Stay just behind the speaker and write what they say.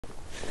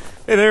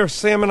Hey there,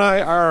 Sam and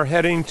I are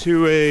heading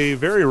to a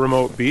very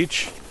remote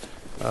beach.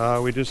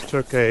 We just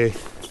took a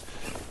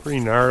pretty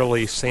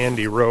gnarly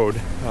sandy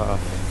road.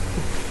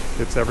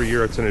 It's every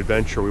year it's an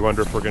adventure. We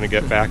wonder if we're going to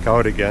get back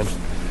out again.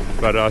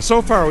 But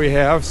so far we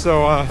have.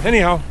 So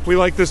anyhow, we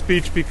like this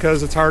beach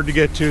because it's hard to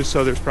get to,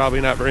 so there's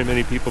probably not very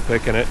many people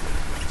picking it.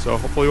 So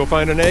hopefully we'll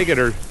find an agate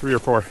or 3 or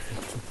 4.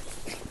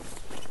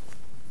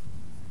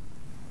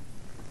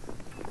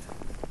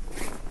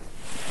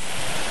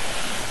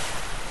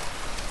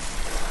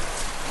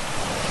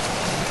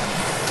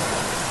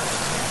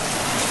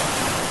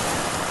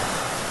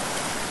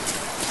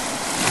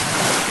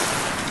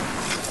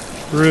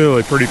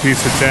 Really pretty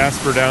piece of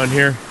jasper down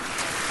here.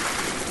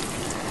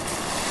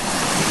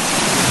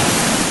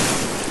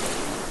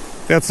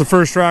 That's the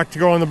first rock to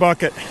go in the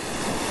bucket.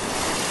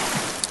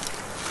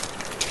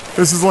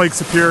 This is Lake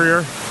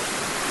Superior.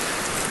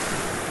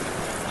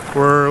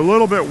 We're a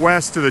little bit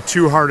west of the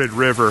Two-Hearted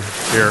River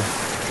here.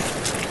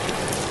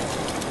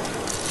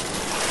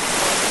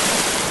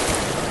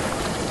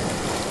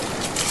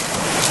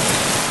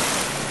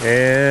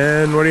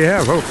 And what do you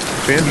have? Oh,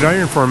 banded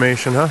iron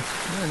formation, huh?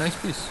 Yeah,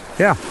 nice piece.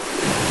 Yeah.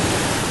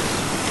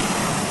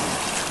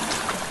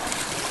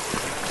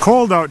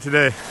 Cold out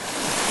today.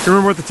 You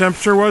remember what the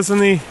temperature was in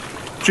the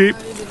Jeep?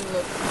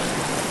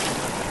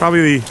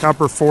 Probably the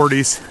upper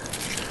 40s.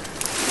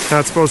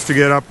 Not supposed to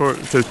get up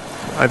to,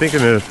 I think,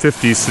 in the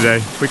 50s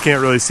today. We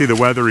can't really see the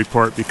weather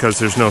report because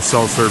there's no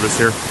cell service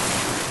here.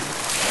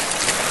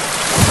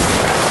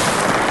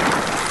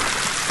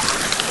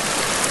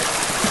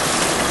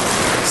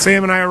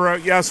 Sam and I were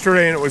out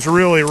yesterday and it was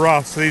really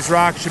rough, so these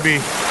rocks should be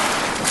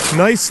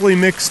nicely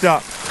mixed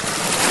up.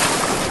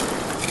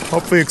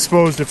 Hopefully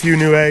exposed a few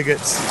new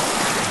agates.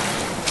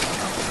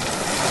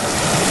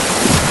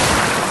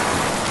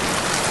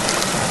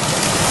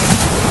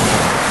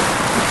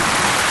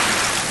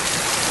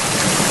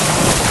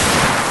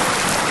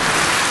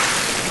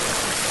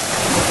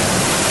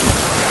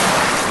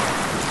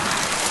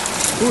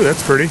 Ooh,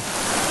 that's pretty.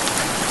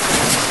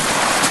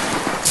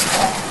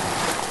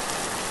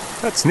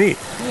 That's neat.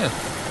 Yeah.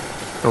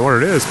 I don't know what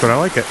it is, but I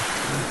like it.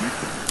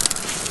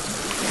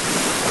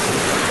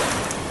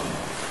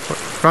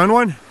 Found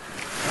one?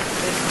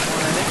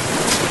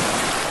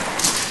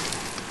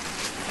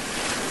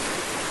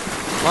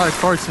 A lot of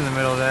quartz in the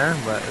middle there,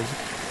 but there's a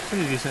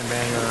pretty decent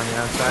band on the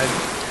outside.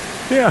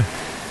 Yeah.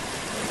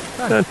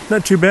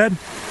 Not too bad.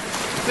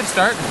 Good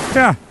start.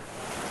 Yeah.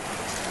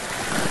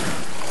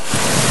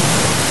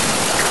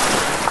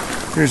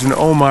 Here's an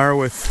Omar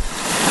with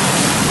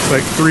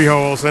like 3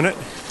 holes in it.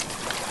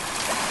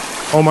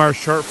 Omar is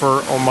short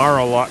for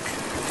Omara luck.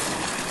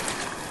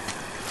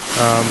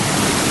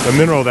 The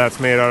mineral that's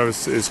made out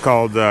of is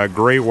called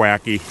gray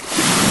wacky.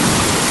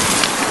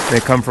 They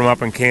come from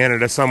up in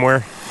Canada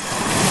somewhere.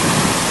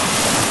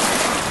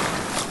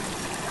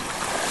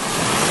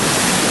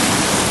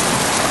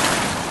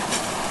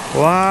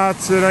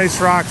 Lots of nice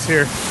rocks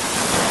here.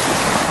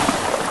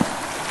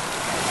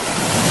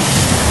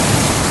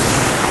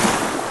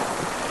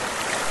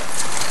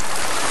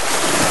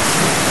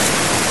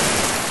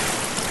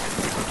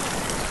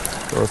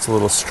 It's a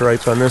little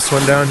stripe on this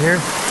one down here.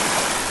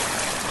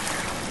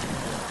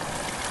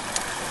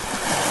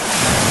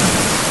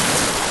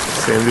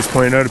 Sam just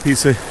pointed out a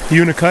piece of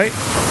unakite.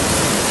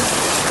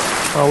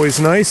 Always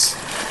nice.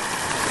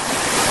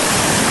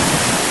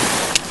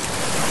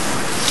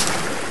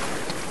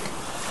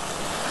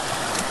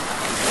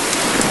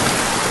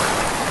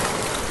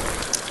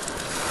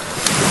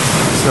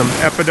 Some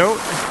epidote.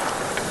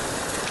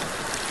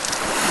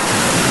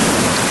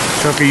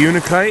 Chunk of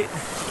unakite.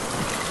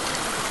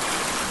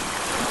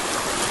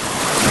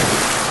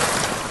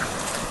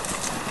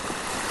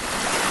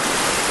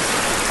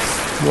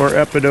 More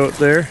epidote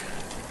there.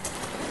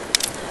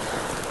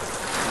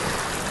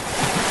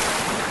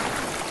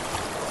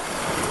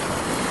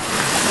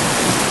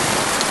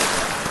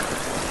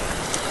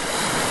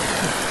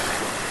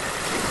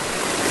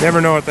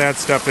 Never know what that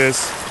stuff is.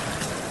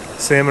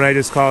 Sam and I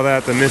just call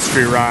that the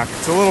mystery rock.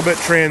 It's a little bit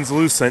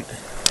translucent.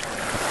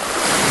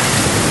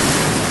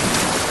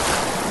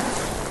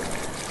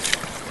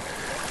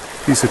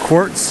 Piece of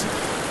quartz.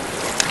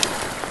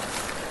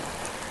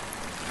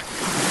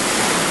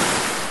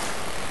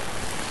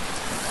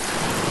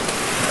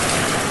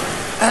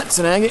 That's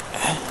an agate.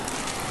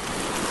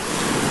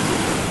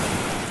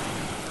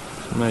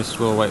 Some nice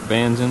little white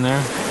bands in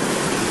there.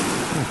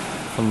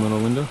 Fun little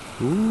window.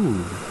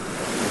 Ooh.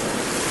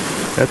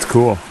 That's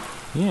cool.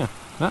 Yeah.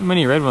 Not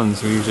many red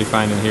ones we usually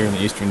find in here in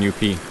the eastern UP,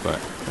 but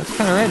that's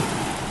kind of red.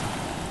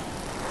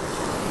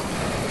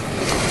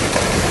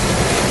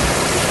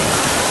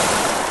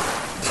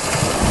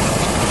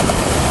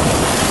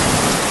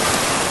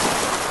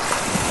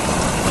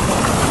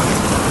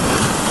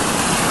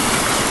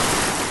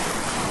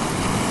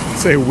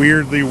 It's a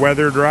weirdly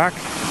weathered rock.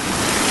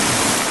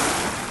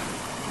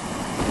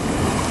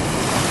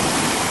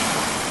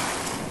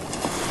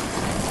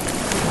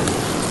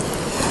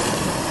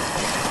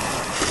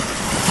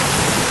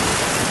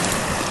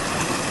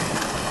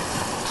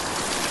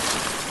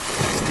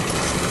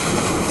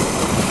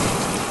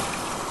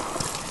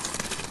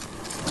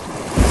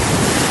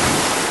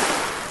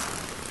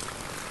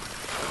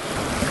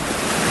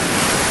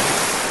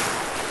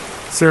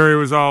 This area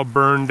was all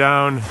burned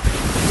down.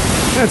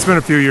 It's been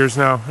a few years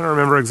now. I don't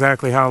remember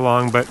exactly how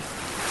long, but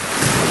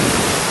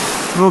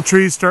little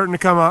trees starting to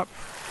come up.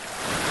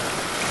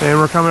 And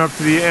we're coming up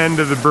to the end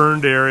of the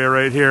burned area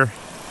right here.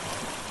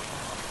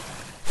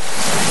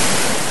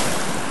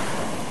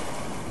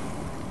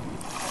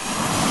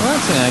 Well,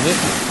 that's an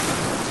agate.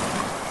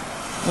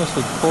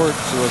 Mostly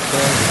quartz, it looks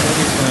like.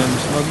 Maybe some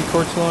smoky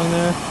quartz along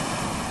there.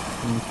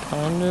 And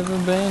kind of a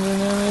band in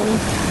there, maybe?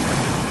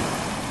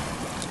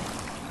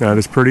 Not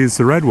as pretty as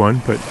the red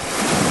one, but...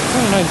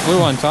 Oh, nice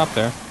blue on top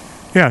there.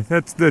 Yeah,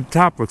 that's the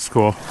top looks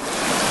cool.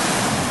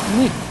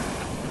 Neat.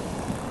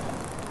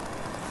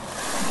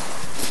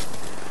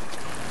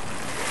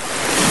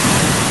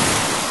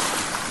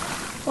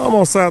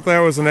 Almost thought that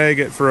was an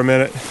agate for a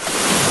minute,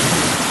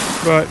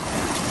 but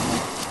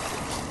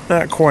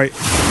not quite.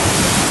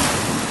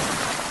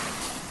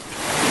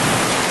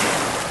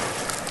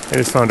 I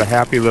just found a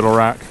happy little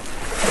rock.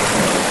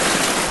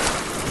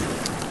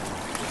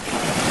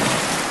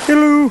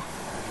 Hello,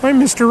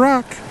 I'm Mr.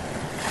 Rock.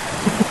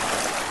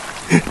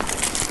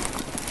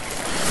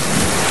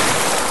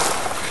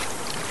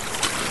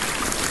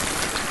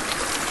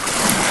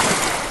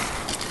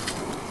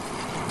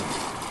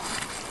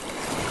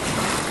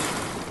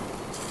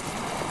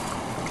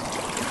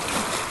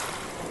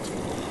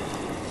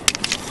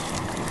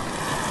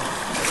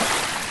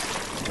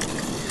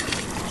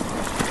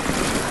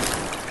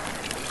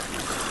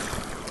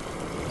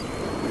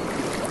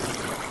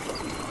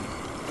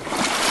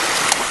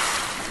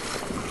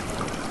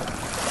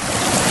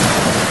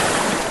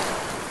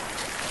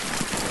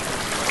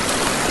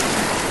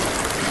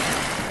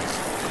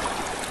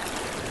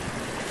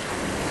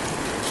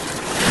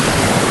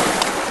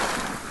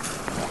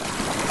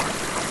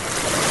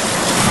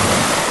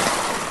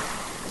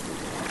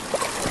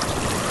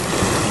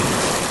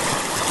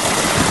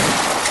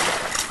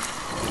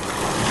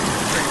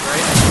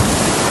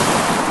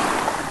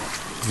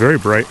 Very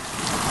bright.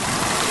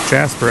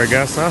 Jasper, I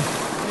guess, huh?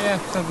 Yeah,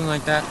 something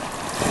like that.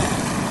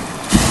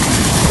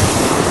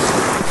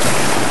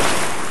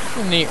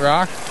 It's a neat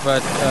rock,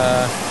 but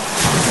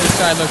this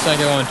side looks like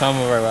it won't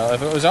tumble very well.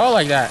 If it was all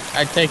like that,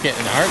 I'd take it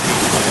in a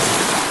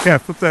heartbeat. Yeah,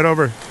 flip that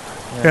over.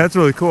 Yeah, that's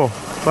really cool.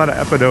 A lot of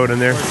epidote in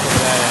there.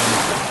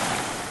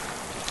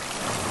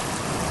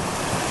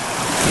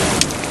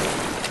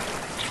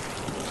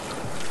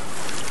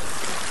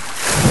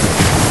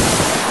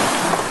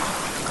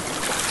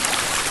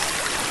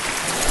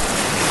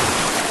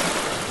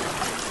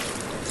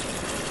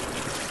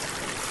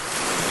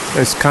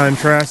 Nice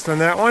contrast on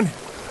that one.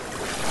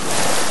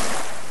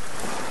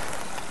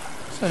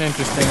 It's an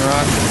interesting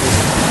rock with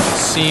this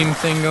seam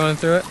thing going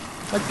through it.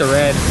 Like the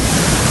red.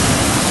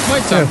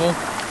 Might tumble.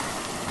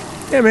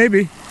 Yeah,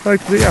 maybe.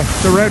 Like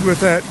the red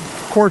with that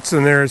quartz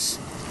in there is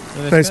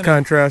nice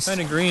contrast. Kind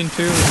of green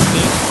too, which is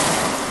neat.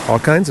 All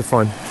kinds of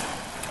fun.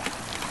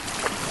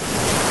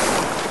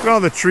 Look at all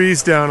the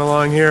trees down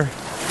along here.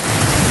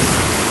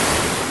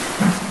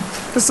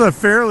 This is a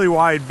fairly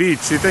wide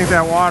beach. You think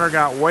that water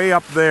got way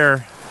up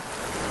there.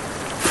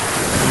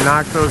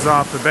 Knock those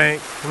off the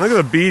bank. And look at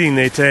the beating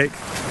they take.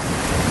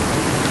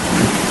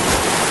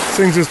 This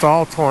thing's just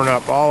all torn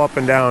up, all up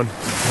and down.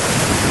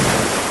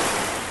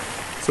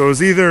 So it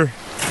was either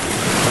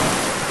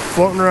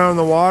floating around in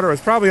the water, it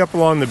was probably up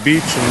along the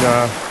beach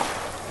and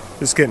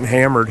just getting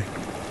hammered.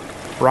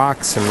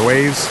 Rocks and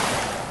waves.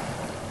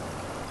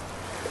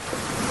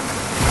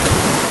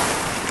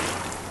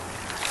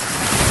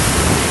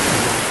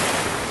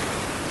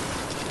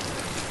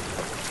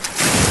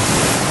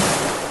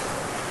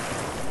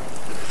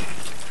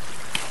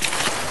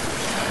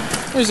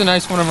 Here's a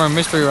nice one of our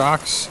mystery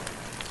rocks.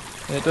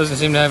 It doesn't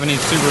seem to have any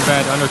super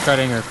bad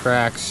undercutting or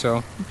cracks, so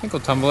I think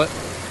we'll tumble it.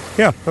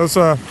 Yeah, those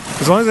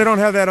as long as they don't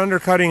have that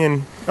undercutting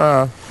in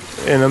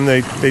them,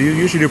 they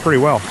usually do pretty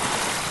well.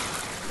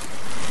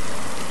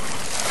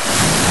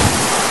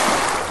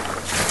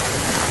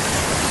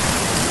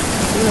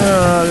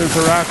 There's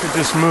a rock that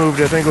just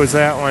moved. I think it was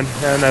that one,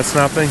 and that's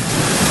nothing.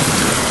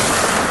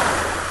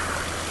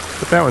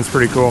 But that one's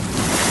pretty cool.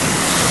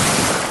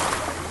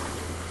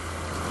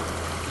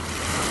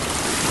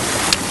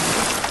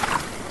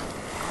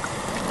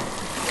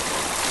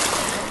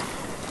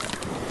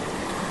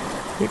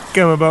 I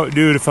think I'm about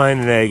due to find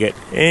an agate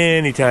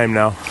anytime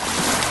now.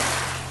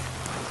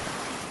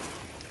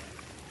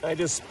 I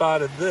just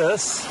spotted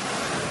this.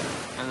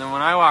 And then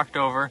when I walked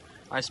over,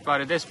 I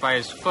spotted this by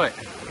his foot.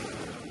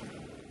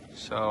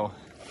 So,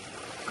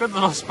 good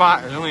little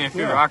spot. There's only a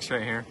few rocks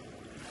right here.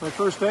 My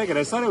first agate.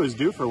 I thought it was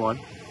due for one.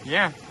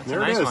 Yeah, that's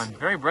there a nice one.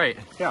 Very bright.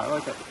 Yeah, I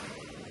like it.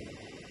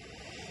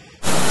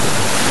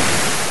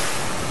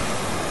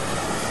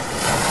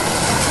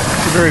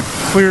 It's a very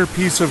clear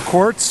piece of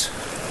quartz.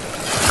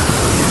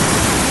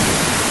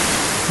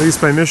 At least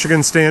by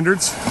Michigan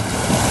standards.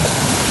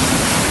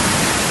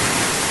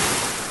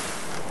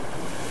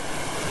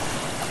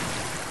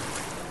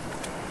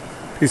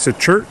 Piece of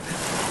chert.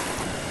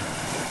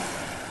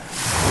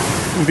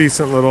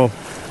 Decent little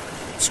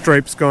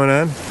stripes going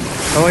on.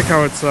 I like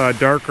how it's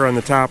darker on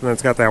the top and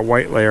it's got that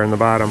white layer on the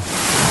bottom.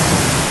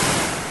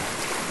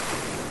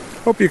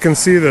 Hope you can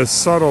see the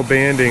subtle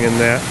banding in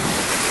that.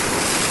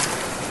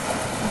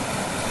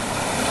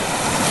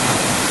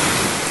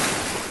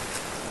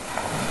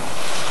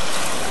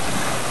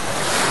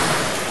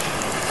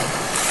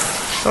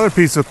 Another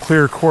piece of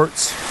clear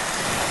quartz.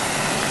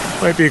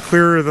 Might be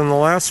clearer than the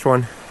last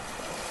one.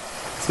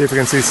 See if we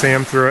can see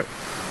Sam through it.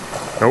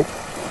 Nope.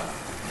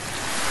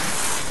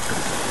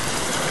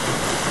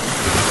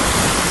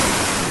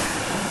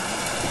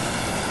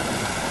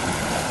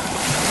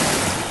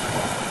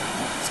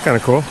 It's kind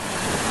of cool.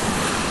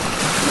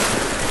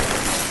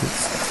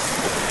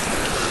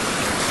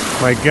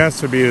 My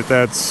guess would be that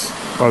that's,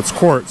 well, it's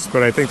quartz,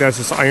 but I think that's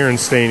just iron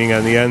staining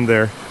on the end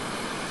there.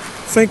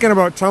 Thinking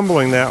about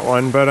tumbling that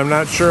one, but I'm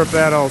not sure if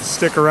that'll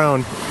stick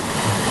around.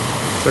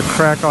 The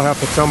crack I'll have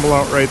to tumble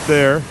out right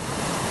there.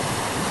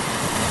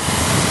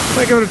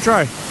 Might give it a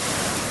try.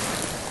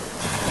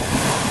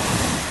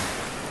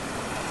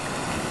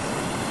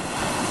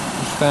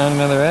 Just found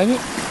another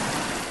agate.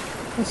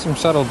 There's some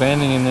subtle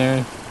banding in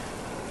there.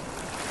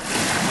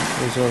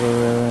 Goes all the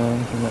way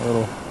around in that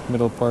little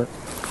middle part.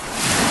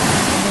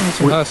 And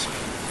some husk.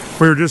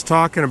 We were just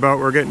talking about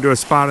we're getting to a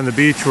spot on the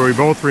beach where we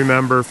both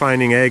remember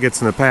finding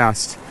agates in the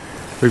past.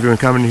 We've been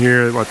coming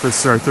here, what, this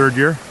is our third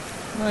year?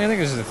 Well, I think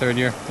this is the third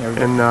year.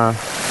 And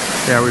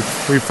yeah,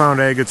 we've found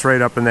agates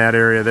right up in that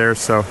area there,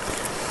 so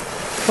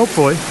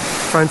hopefully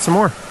find some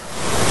more.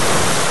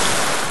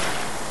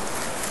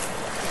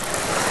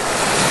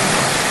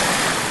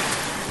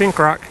 Pink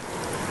rock.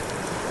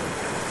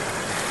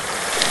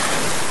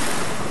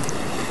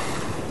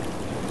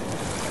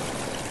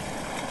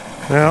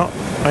 Well,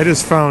 I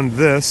just found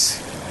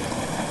this.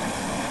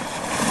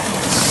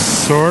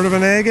 Sort of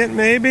an agate,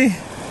 maybe?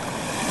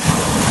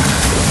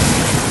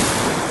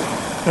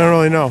 I don't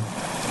really know.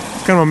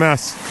 It's kind of a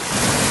mess.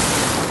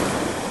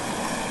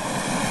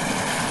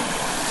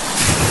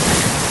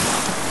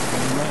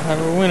 Might have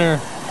a winner.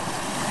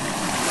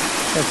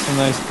 Got some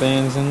nice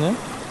bands in there.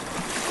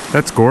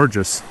 That's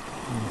gorgeous.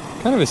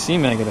 Kind of a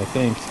seam agate, I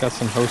think. It's got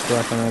some host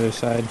rock on the other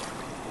side.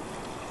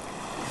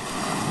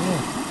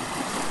 Yeah.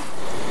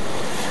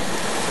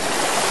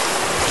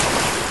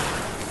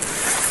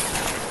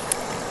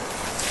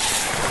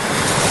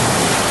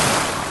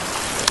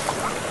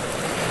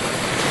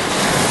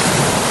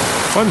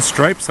 Fun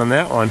stripes on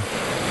that one.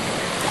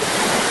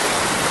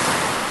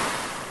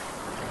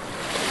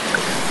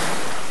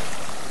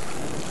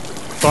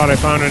 Thought I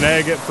found an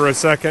agate for a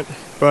second,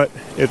 but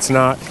it's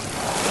not.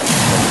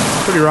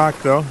 Pretty rock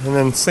though. And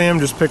then Sam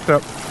just picked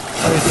up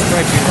Oh, it's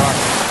stripy rock.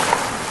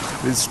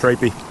 It is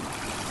stripy.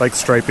 Like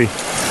stripy.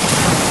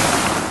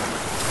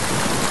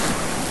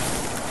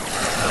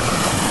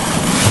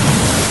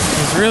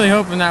 I was really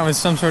hoping that was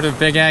some sort of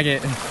big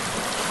agate.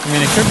 I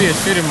mean, it could be a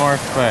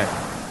pseudomorph, but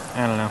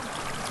I don't know.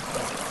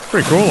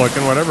 Pretty cool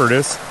looking, whatever it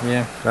is.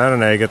 Yeah. Not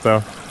an agate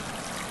though.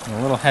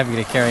 A little heavy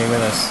to carry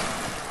with us.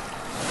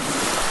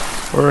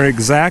 We're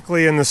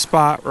exactly in the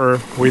spot where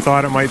we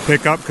thought it might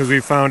pick up because we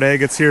found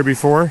agates here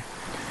before.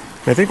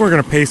 I think we're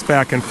going to pace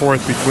back and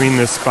forth between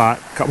this spot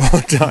a couple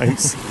of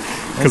times.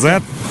 Because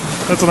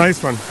that's a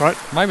nice one. What?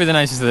 Might be the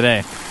nicest of the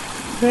day.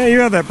 Yeah, you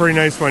have that pretty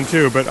nice one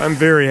too, but I'm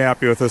very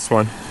happy with this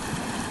one.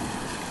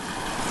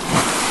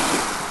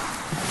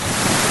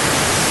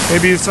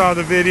 Maybe you saw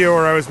the video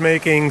where I was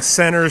making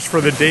centers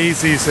for the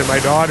daisies in my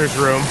daughter's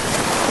room,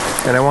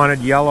 and I wanted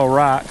yellow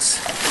rocks.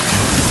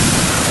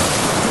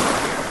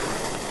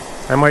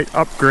 I might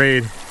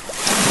upgrade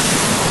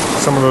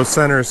some of those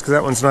centers because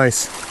that one's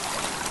nice.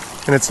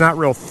 And it's not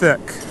real thick,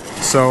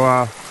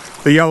 so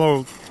the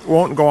yellow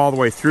won't go all the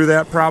way through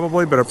that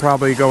probably, but it'll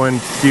probably go in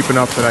deep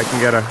enough that I can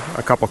get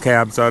a couple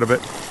cabs out of it.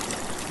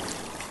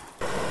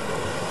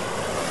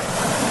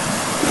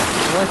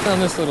 Well, I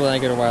found this little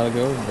agate a while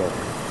ago, but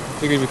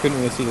figured we couldn't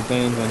really see the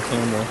bands on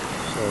camera,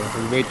 so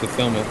we wait to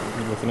film it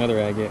with another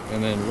agate,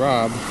 and then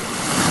Rob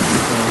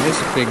found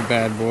this big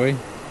bad boy.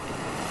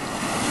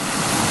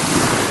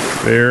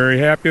 Very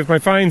happy with my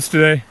finds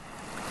today.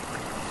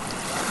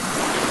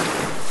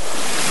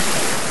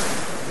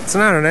 It's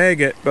not an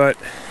agate, but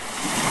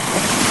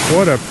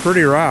what a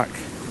pretty rock.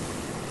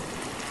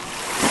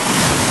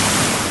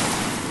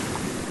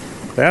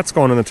 That's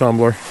going in the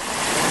tumbler.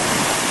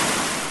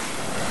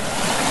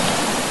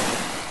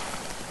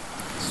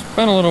 It's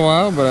been a little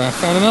while, but I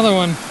found another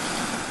one.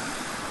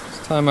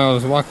 This time I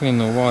was walking in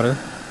the water.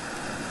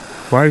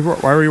 Why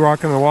were you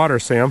walking in the water,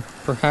 Sam?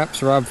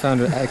 Perhaps Rob found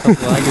a couple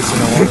of agates in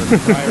the water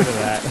prior to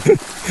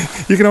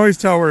that. You can always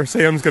tell where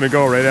Sam's going to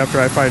go right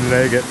after I find an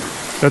agate.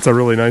 That's a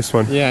really nice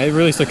one. Yeah, it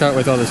really stuck out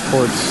with all this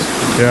quartz.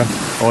 Yeah,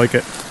 I like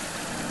it.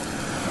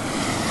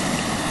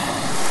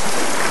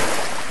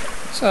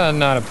 It's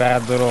not a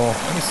bad little,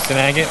 it's an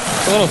agate.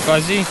 It's a little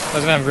fuzzy,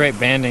 doesn't have great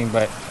banding,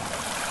 but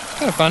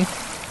kind of fun.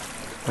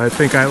 I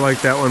think I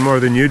like that one more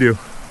than you do.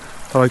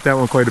 I like that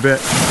one quite a bit.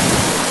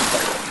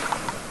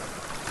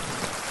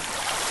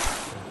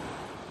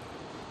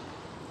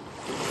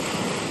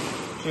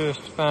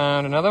 Just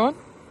found another one.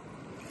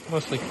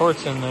 Mostly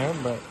quartz in there,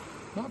 but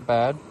not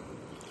bad.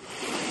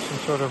 Some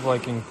sort of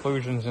like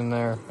inclusions in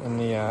there in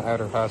the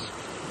outer husk.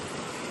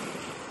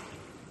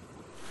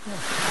 Yeah,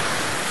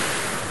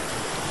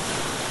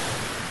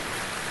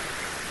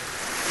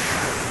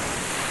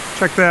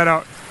 Check that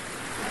out.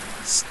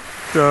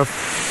 The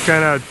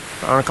kind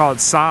of, I don't call it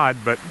sod,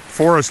 but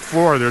forest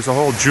floor. There's a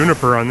whole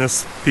juniper on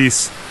this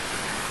piece.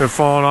 They've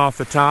fallen off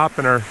the top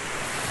and are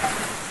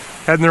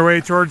heading their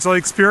way towards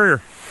Lake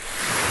Superior.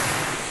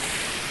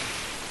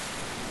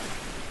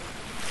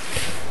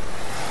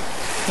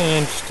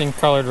 Interesting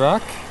colored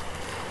rock.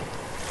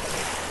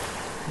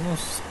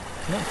 Almost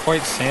not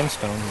quite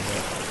sandstone,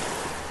 but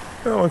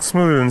Oh, it looks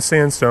smoother than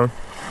sandstone.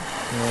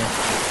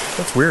 yeah.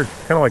 That's weird.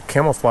 Kind of like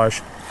camouflage.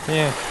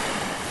 Yeah.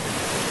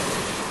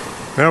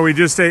 Well, we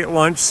just ate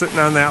lunch sitting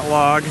on that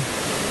log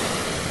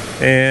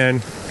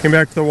and came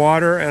back to the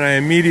water, and I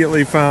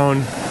immediately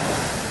found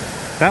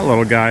that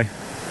little guy.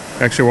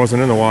 Actually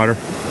wasn't in the water.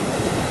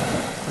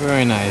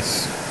 Very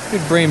nice.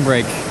 Good brain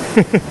break.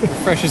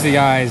 Refreshes the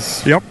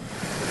eyes. Yep.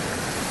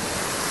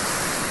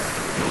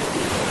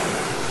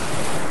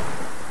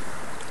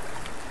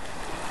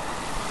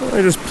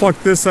 I just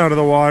plucked this out of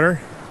the water.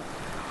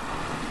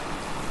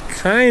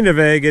 Kind of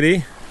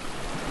agate-y.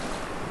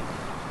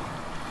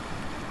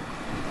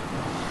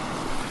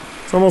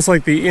 It's almost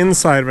like the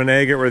inside of an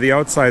agate where the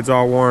outside's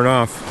all worn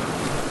off.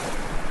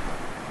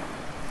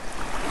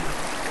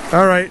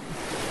 All right.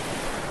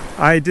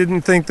 I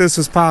didn't think this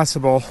was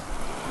possible,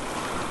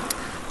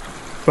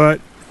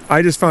 but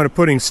I just found a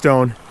pudding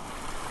stone.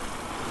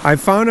 I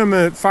found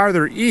them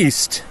farther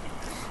east,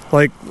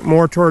 like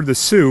more toward the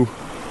Sioux,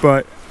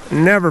 but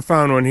never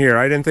found one here.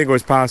 I didn't think it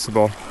was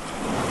possible.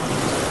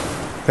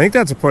 I think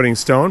that's a pudding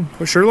stone.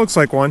 It sure looks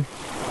like one.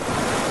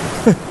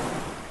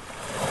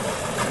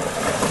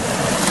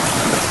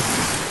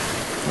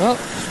 Well,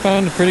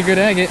 found a pretty good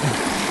agate.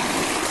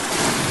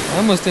 I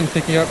almost didn't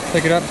pick it up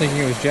thinking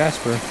it was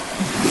jasper.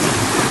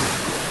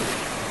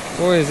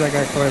 Boy, has that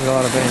got quite a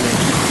lot of banding.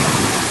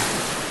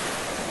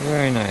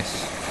 Very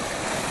nice.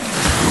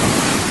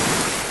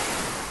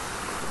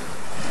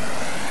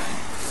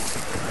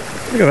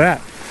 Look at that.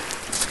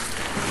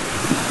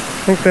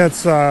 I think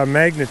that's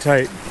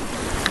magnetite,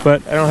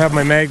 but I don't have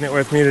my magnet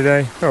with me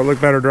today. Oh, look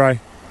better dry.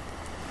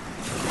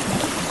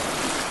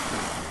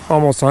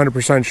 Almost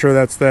 100% sure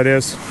that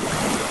is.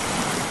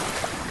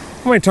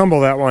 I might tumble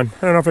that one.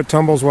 I don't know if it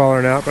tumbles well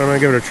or not, but I'm gonna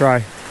give it a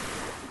try.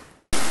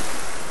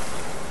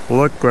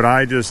 Look what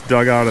I just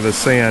dug out of the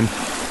sand.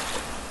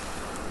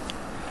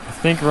 I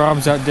think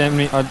Rob's outdone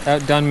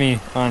me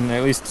on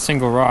at least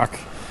single rock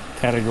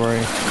category.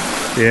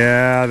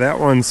 Yeah, that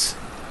one's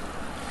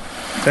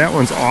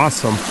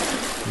awesome.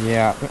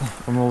 Yeah,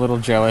 I'm a little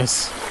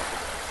jealous.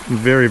 I'm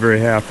very, very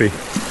happy.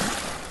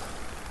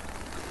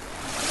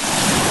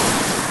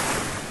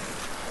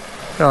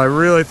 Well, I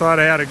really thought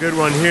I had a good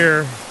one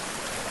here,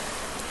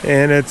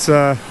 and it's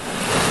a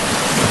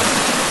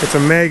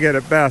maggot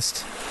at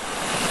best.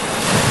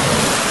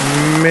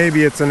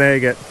 Maybe it's an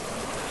agate.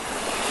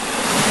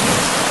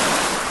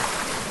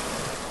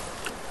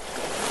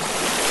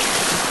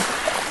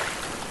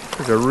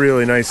 It's a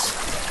really nice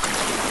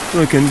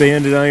looking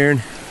banded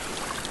iron.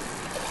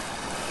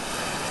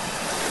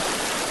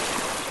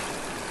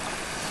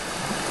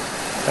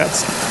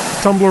 That's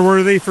tumbler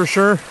worthy for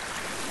sure.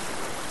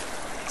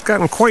 It's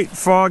gotten quite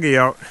foggy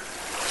out.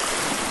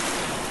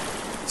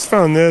 Just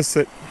found this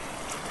that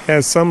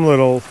has some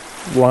little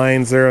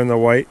lines there in the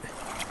white.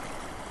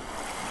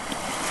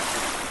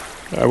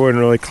 I wouldn't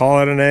really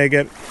call it an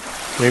agate.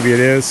 Maybe it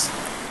is.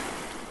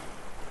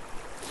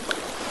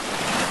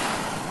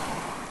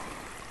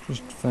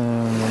 Just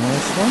found a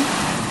nice one.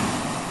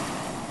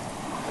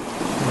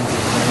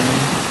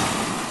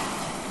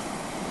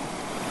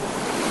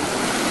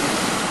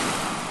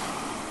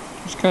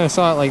 Just kind of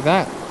saw it like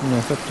that, and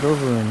I flipped it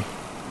over, and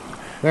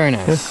very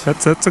nice. Yeah,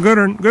 that's a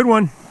good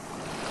one.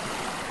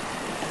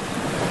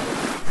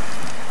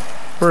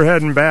 We're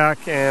heading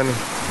back and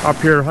up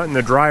here hunting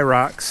the dry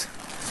rocks.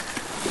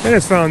 I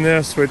just found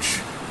this, which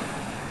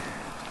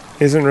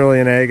isn't really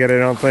an agate, I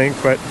don't think,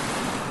 but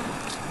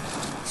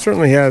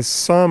certainly has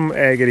some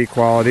agate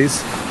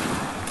qualities.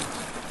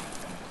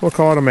 We'll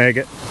call it a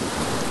maggot.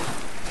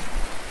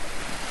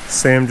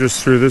 Sam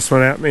just threw this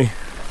one at me.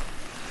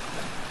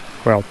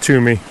 Well,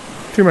 to me.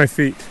 To my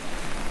feet.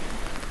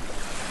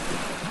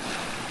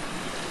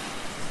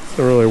 It's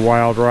a really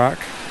wild rock.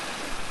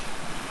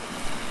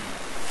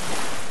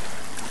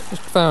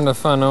 Just found a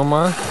fun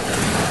Omar.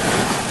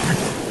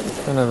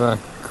 Kind of a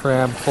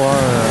crab claw or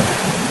a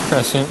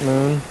crescent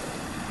moon.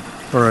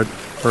 Or a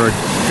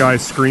guy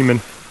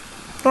screaming.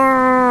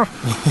 Ah!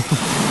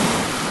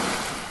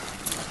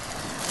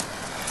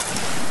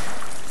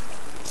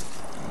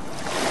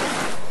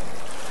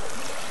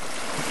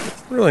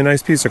 Really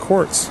nice piece of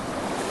quartz.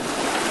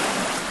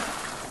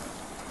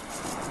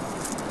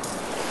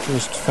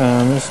 Just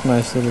found this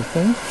nice little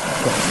thing.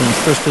 Got some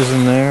crystals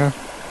in there.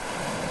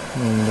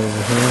 And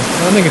over here.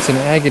 I don't think it's an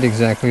agate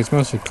exactly, it's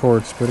mostly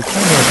quartz, but it kind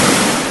of...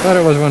 thought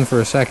it was one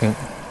for a second.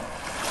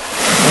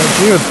 That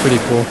geode's pretty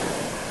cool.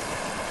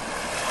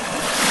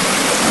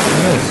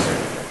 Nice.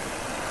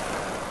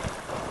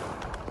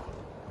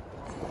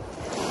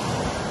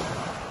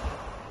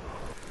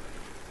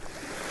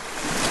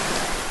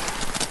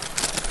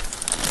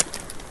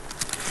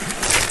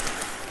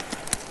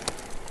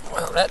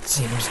 Well, that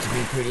seems to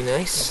be pretty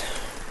nice.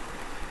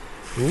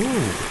 Ooh.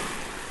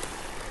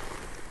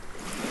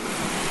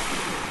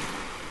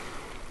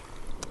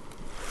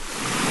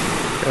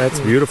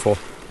 That's beautiful.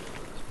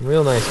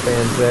 Real nice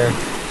bands there.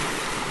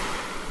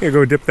 Here,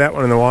 go dip that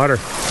one in the water.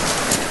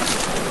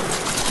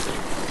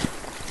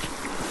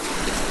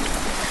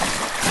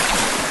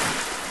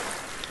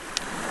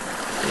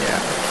 Yeah.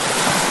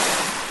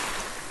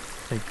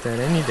 Take that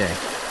any day.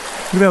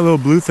 Look at that little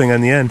blue thing on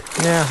the end.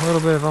 Yeah, a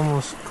little bit of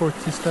almost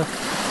quartzy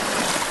stuff.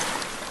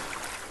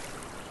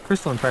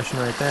 Crystal impression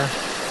right there.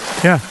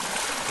 Yeah.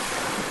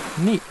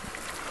 Neat.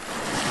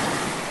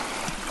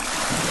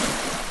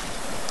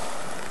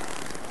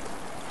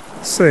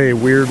 It's a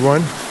weird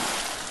one.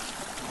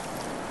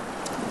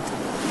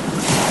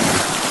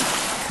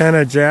 Kind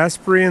of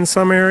jaspery in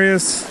some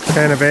areas,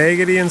 kind of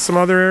agate in some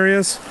other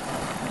areas.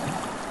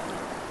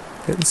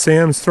 Getting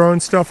Sam's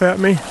throwing stuff at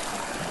me.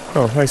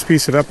 Oh, nice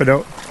piece of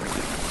epidote.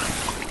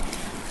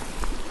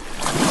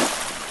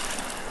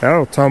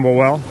 That'll tumble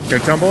well. Gonna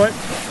tumble it?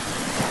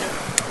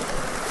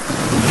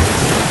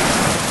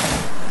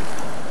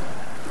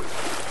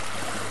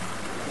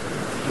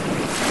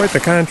 Quite the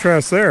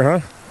contrast there, huh?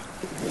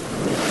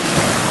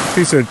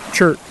 Piece of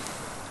chert.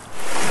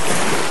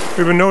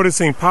 We've been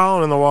noticing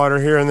pollen in the water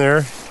here and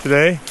there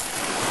today,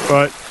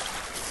 but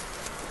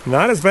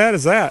not as bad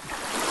as that.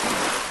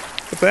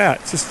 Look at that,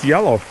 it's just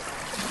yellow.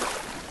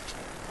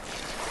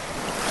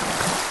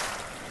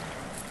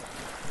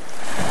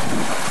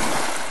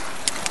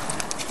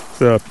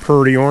 It's a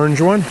pretty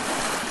orange one.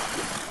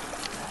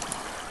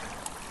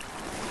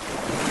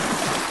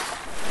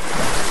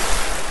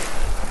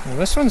 Well,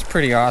 this one's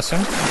pretty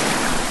awesome.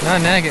 Not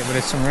an agate, but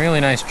it's some really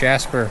nice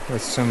jasper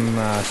with some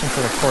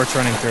sort of quartz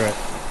running through it.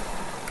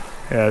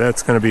 Yeah,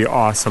 that's going to be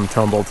awesome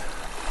tumbled.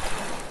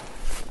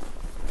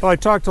 Well, I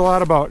talked a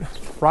lot about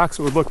rocks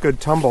that would look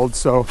good tumbled,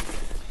 so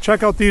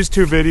check out these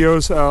two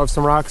videos of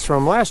some rocks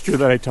from last year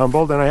that I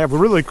tumbled, and I have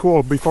really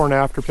cool before and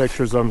after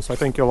pictures of them, so I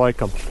think you'll like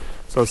them.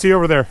 So see you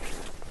over there.